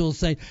influence who will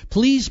say,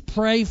 please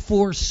pray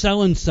for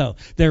so-and-so.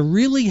 They're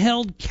really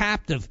held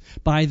captive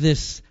by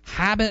this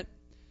habit,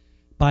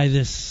 by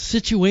this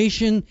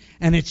situation,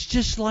 and it's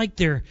just like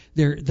they're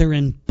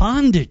in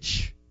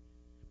bondage.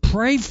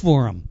 Pray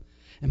for them.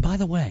 And by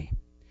the way,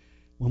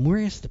 when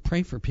we're asked to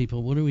pray for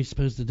people, what are we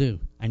supposed to do?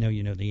 I know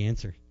you know the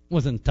answer. It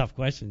wasn't a tough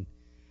question.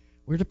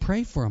 We're to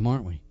pray for them,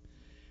 aren't we?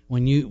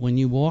 When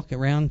you walk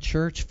around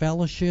church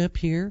fellowship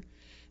here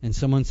and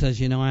someone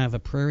says, I have a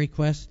prayer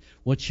request,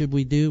 what should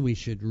we do? We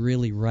should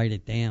really write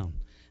it down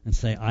and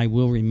say, I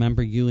will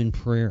remember you in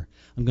prayer.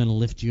 I'm going to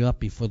lift you up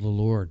before the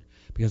Lord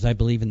because I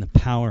believe in the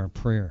power of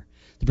prayer.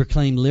 To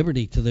proclaim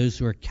liberty to those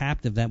who are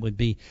captive, that would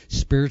be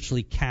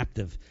spiritually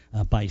captive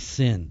by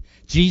sin.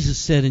 Jesus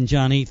said in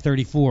John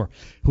 8:34,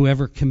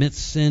 whoever commits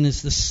sin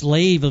is the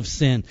slave of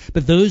sin.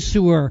 But those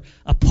who are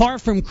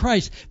apart from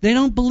Christ, they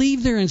don't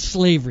believe they're in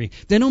slavery.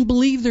 They don't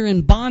believe they're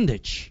in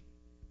bondage.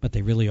 But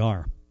they really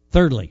are.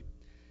 Thirdly,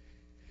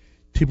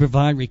 to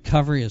provide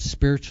recovery of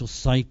spiritual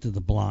sight to the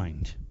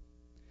blind.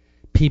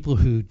 People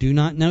who do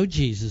not know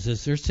Jesus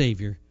as their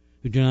Savior,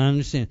 who do not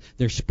understand,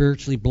 they're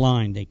spiritually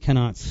blind. They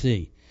cannot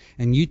see.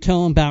 And you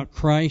tell them about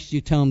Christ,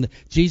 you tell them that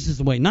Jesus is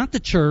the way. Not the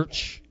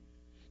church,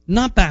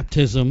 not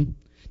baptism,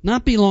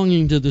 not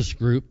belonging to this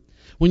group.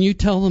 When you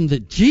tell them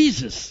that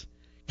Jesus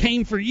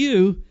came for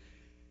you,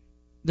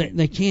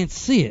 they can't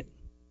see it.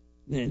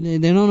 They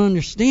don't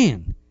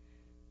understand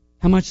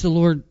how much the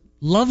Lord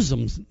loves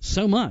them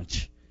so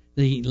much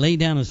that He laid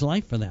down His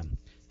life for them.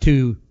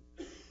 To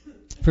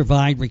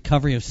provide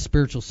recovery of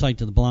spiritual sight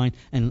to the blind.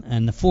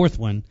 And the fourth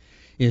one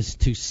is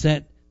to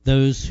set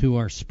those who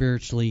are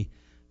spiritually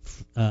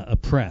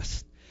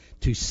oppressed,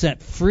 to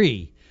set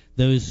free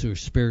those who are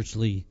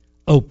spiritually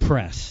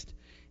oppressed.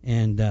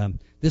 And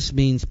this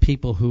means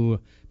people who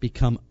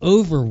become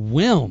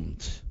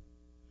overwhelmed,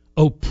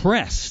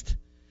 oppressed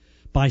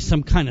by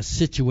some kind of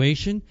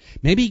situation,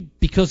 maybe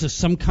because of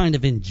some kind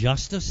of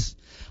injustice.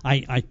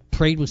 I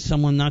prayed with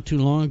someone not too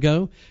long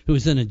ago who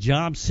was in a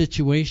job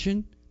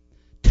situation,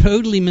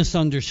 totally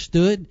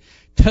misunderstood,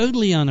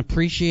 totally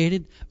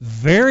unappreciated,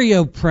 very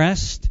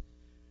oppressed.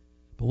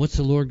 But what's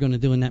the Lord going to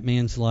do in that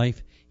man's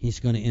life?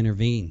 He's going to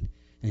intervene,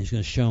 and He's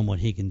going to show him what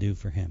He can do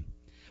for him.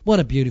 What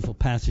a beautiful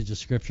passage of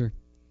Scripture.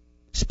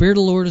 Spirit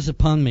of the Lord is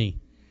upon me,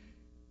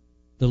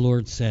 the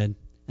Lord said,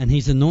 and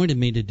He's anointed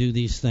me to do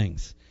these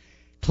things.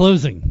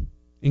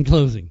 In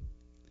closing,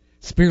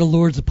 Spirit of the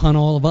Lord's upon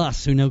all of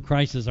us who know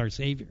Christ as our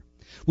Savior.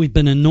 We've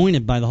been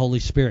anointed by the Holy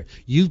Spirit.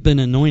 You've been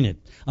anointed.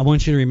 I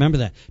want you to remember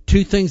that.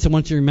 Two things I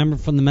want you to remember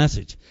from the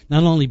message.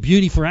 Not only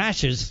beauty for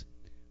ashes,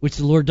 which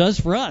the Lord does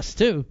for us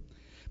too,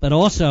 but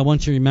also I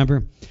want you to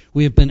remember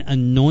we have been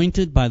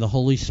anointed by the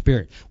Holy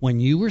Spirit. When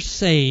you were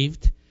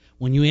saved,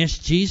 when you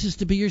asked Jesus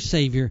to be your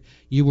Savior,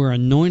 you were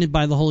anointed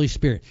by the Holy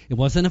Spirit. It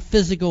wasn't a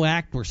physical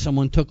act where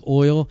someone took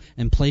oil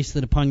and placed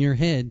it upon your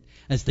head,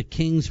 as the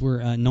kings were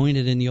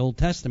anointed in the Old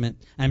Testament,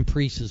 and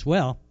priests as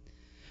well.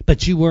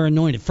 But you were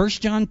anointed. 1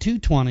 John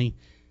 2:20,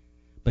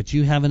 but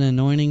you have an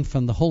anointing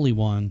from the Holy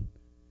One,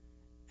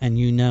 and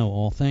you know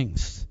all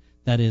things.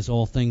 That is,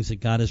 all things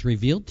that God has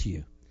revealed to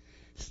you.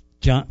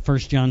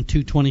 1 John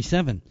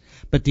 2:27,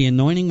 but the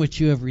anointing which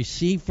you have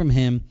received from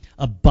Him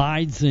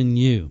abides in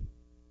you.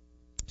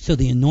 So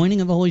the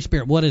anointing of the Holy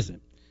Spirit, what is it?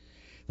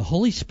 The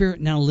Holy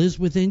Spirit now lives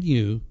within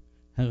you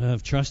who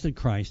have trusted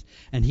Christ,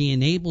 and He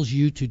enables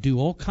you to do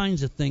all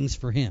kinds of things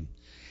for Him.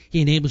 He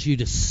enables you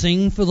to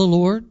sing for the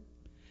Lord.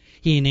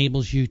 He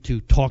enables you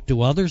to talk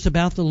to others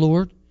about the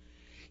Lord.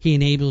 He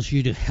enables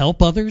you to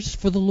help others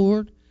for the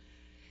Lord.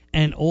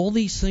 And all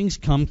these things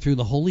come through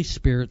the Holy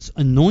Spirit's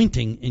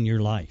anointing in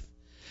your life.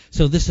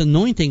 So this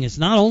anointing is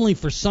not only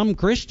for some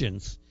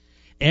Christians.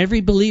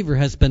 Every believer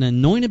has been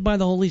anointed by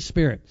the Holy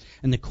Spirit.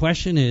 And the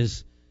question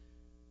is,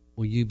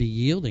 will you be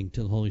yielding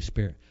to the Holy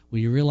Spirit? Will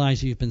you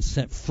realize you've been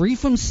set free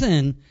from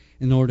sin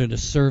in order to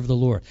serve the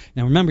Lord?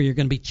 Now remember, you're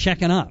going to be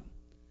checking up.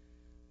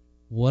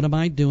 What am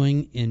I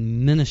doing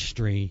in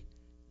ministry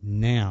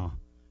now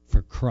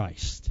for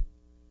Christ?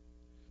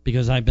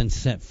 Because I've been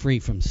set free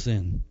from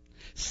sin.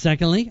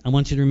 Secondly, I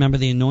want you to remember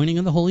the anointing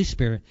of the Holy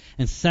Spirit.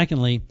 And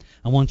secondly,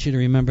 I want you to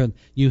remember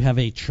you have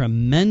a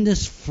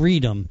tremendous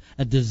freedom,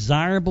 a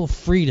desirable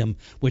freedom,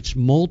 which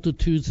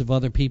multitudes of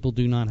other people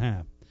do not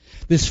have.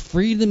 This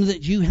freedom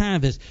that you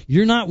have is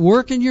you're not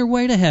working your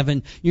way to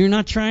heaven. You're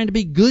not trying to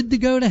be good to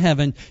go to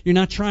heaven. You're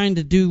not trying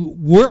to do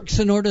works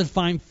in order to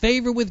find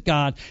favor with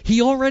God.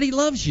 He already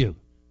loves you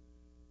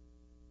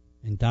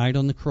and died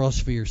on the cross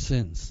for your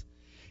sins.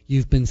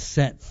 You've been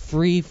set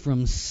free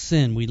from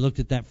sin. We looked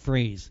at that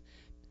phrase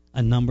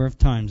a number of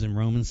times in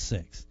Romans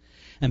 6.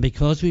 And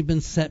because we've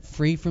been set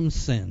free from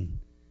sin,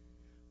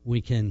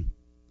 we can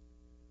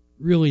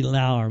really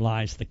allow our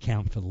lives to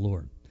count for the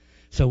Lord.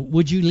 So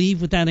would you leave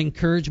with that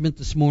encouragement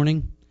this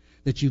morning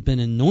that you've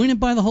been anointed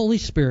by the Holy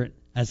Spirit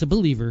as a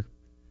believer,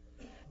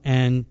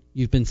 and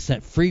you've been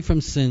set free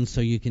from sin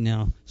so you can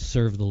now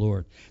serve the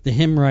Lord. The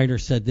hymn writer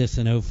said this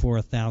in "Oh, for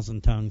a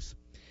Thousand Tongues."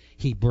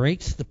 He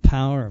breaks the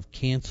power of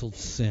canceled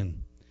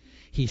sin.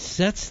 He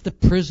sets the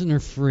prisoner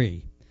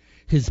free.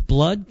 His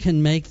blood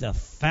can make the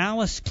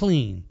foulest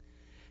clean,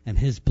 and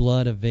his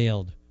blood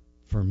availed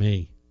for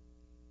me.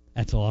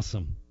 That's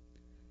awesome.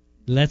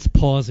 Let's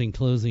pause in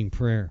closing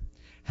prayer.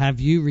 Have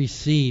you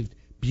received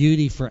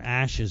beauty for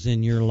ashes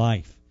in your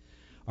life?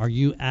 Are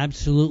you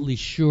absolutely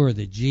sure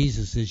that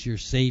Jesus is your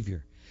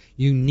Savior?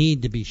 You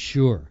need to be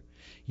sure.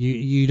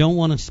 You don't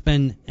want to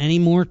spend any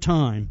more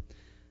time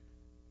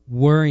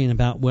worrying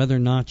about whether or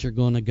not you're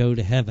going to go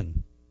to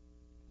heaven.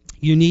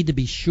 You need to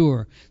be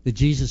sure that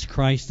Jesus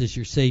Christ is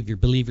your Savior.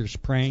 Believers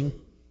praying.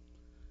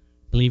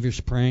 Believers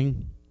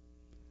praying.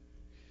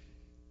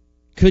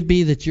 Could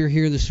be that you're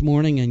here this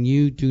morning and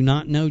you do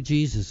not know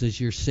Jesus as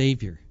your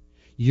Savior.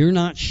 You're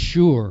not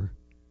sure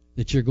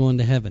that you're going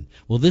to heaven.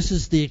 Well, this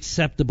is the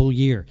acceptable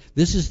year.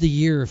 This is the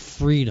year of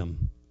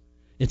freedom.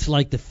 It's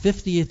like the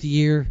 50th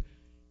year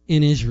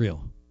in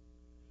Israel.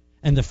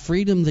 And the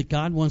freedom that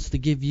God wants to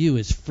give you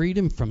is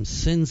freedom from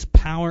sin's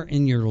power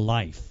in your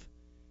life.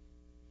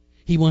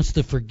 He wants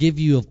to forgive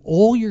you of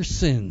all your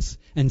sins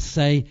and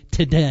say,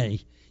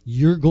 today,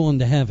 you're going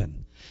to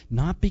heaven.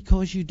 Not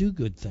because you do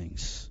good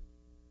things.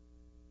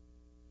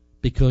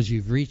 Because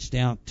you've reached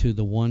out to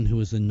the one who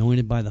is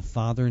anointed by the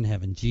Father in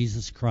heaven,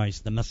 Jesus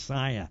Christ, the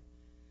Messiah,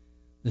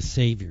 the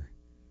Savior.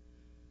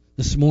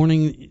 This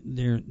morning,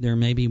 there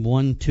may be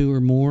 1, 2,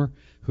 or more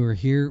who are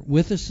here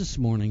with us this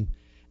morning,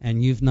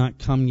 and you've not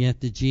come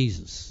yet to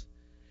Jesus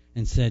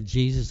and said,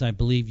 Jesus, I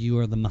believe you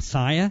are the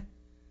Messiah,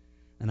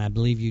 and I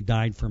believe you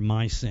died for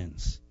my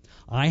sins.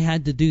 I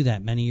had to do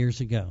that many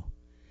years ago.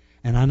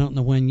 And I don't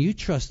know when you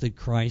trusted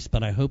Christ,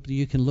 but I hope that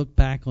you can look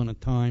back on a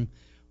time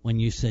when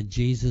you said,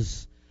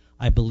 Jesus,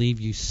 I believe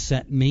you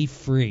set me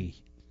free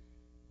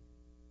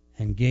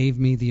and gave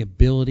me the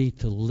ability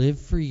to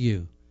live for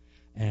you.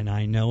 And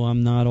I know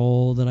I'm not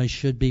all that I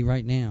should be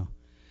right now,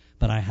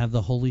 but I have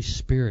the Holy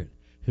Spirit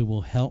who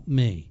will help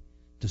me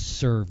to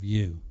serve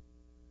you.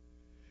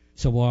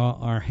 So while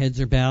our heads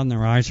are bowed and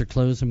our eyes are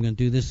closed, I'm going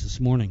to do this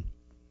morning.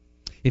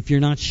 If you're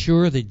not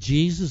sure that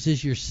Jesus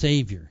is your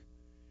Savior,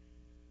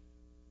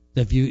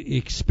 that you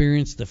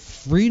experience the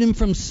freedom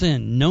from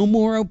sin, no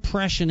more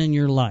oppression in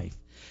your life,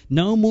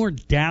 no more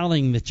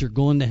doubting that you're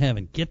going to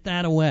heaven, get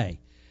that away.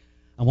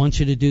 I want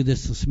you to do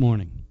this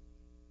morning.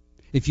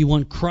 If you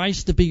want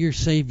Christ to be your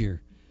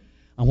Savior,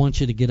 I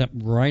want you to get up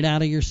right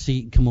out of your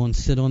seat and come on,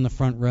 sit on the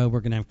front row. We're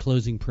going to have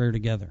closing prayer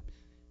together,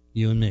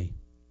 you and me.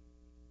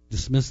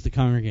 Dismiss the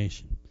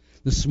congregation.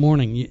 This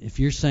morning, if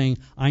you're saying,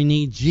 I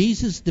need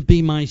Jesus to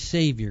be my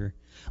Savior,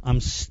 I'm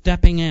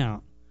stepping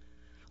out.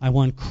 I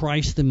want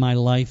Christ in my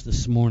life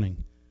this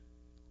morning.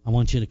 I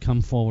want you to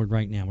come forward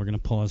right now. We're going to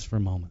pause for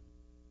a moment.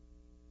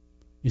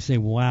 You say,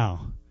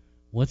 wow,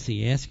 what's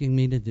he asking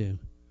me to do?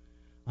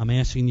 I'm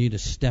asking you to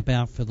step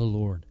out for the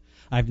Lord.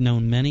 I've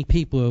known many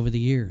people over the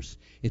years.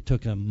 It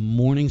took a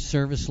morning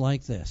service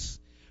like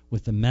this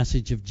with the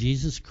message of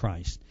Jesus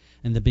Christ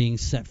and the being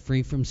set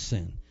free from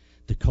sin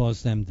to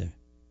cause them to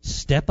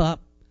step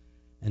up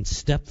and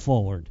step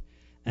forward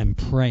and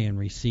pray and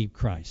receive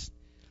Christ.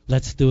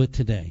 Let's do it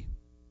today.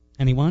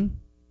 Anyone?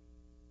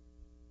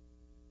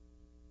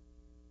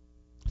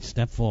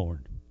 Step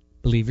forward.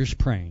 Believers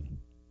praying.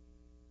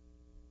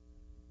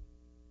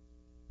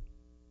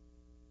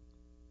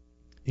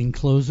 In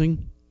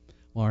closing,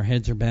 while our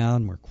heads are bowed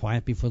and we're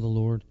quiet before the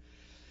Lord,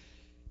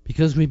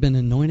 because we've been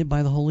anointed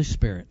by the Holy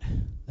Spirit,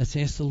 let's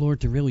ask the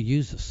Lord to really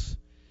use us.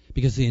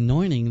 Because the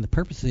anointing, the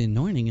purpose of the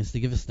anointing is to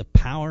give us the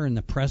power and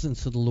the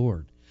presence of the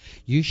Lord.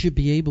 You should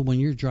be able, when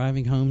you're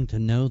driving home, to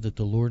know that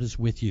the Lord is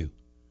with you.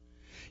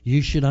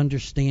 You should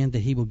understand that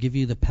He will give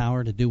you the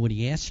power to do what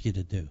He asks you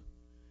to do.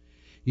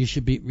 You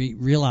should be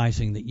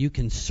realizing that you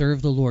can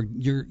serve the Lord.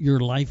 Your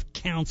life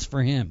counts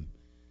for Him.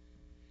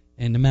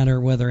 And no matter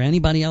whether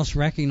anybody else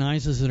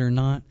recognizes it or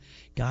not,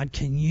 God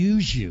can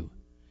use you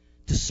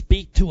to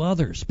speak to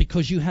others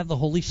because you have the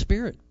Holy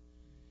Spirit.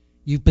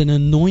 You've been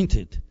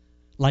anointed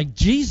like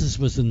Jesus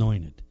was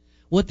anointed.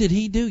 What did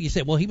He do? You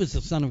say, well, He was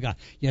the Son of God.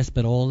 Yes,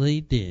 but all that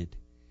He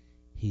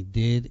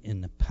did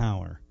in the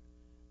power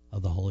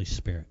of the Holy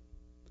Spirit.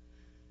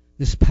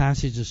 This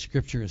passage of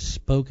Scripture has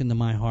spoken to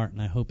my heart,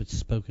 and I hope it's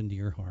spoken to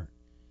your heart.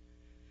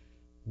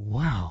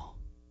 Wow.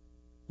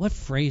 What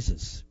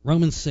phrases?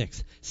 Romans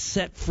 6,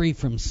 set free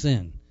from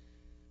sin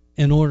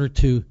in order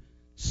to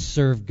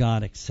serve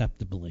God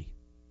acceptably.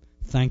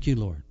 Thank you,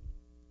 Lord.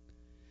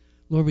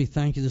 Lord, we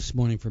thank you this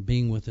morning for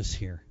being with us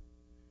here.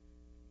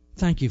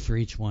 Thank you for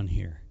each one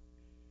here.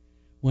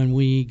 When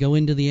we go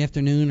into the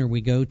afternoon or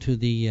we go to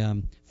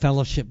the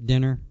fellowship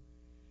dinner,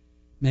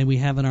 may we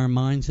have in our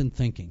minds and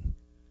thinking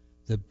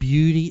the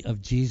beauty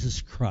of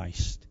Jesus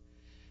Christ.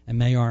 And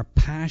may our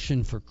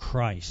passion for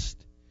Christ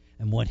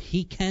and what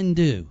He can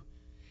do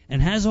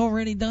and has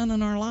already done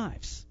in our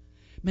lives,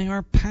 may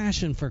our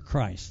passion for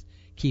Christ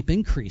keep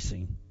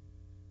increasing.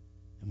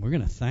 And we're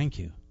going to thank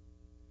you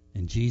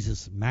in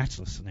Jesus'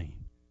 matchless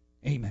name.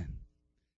 Amen.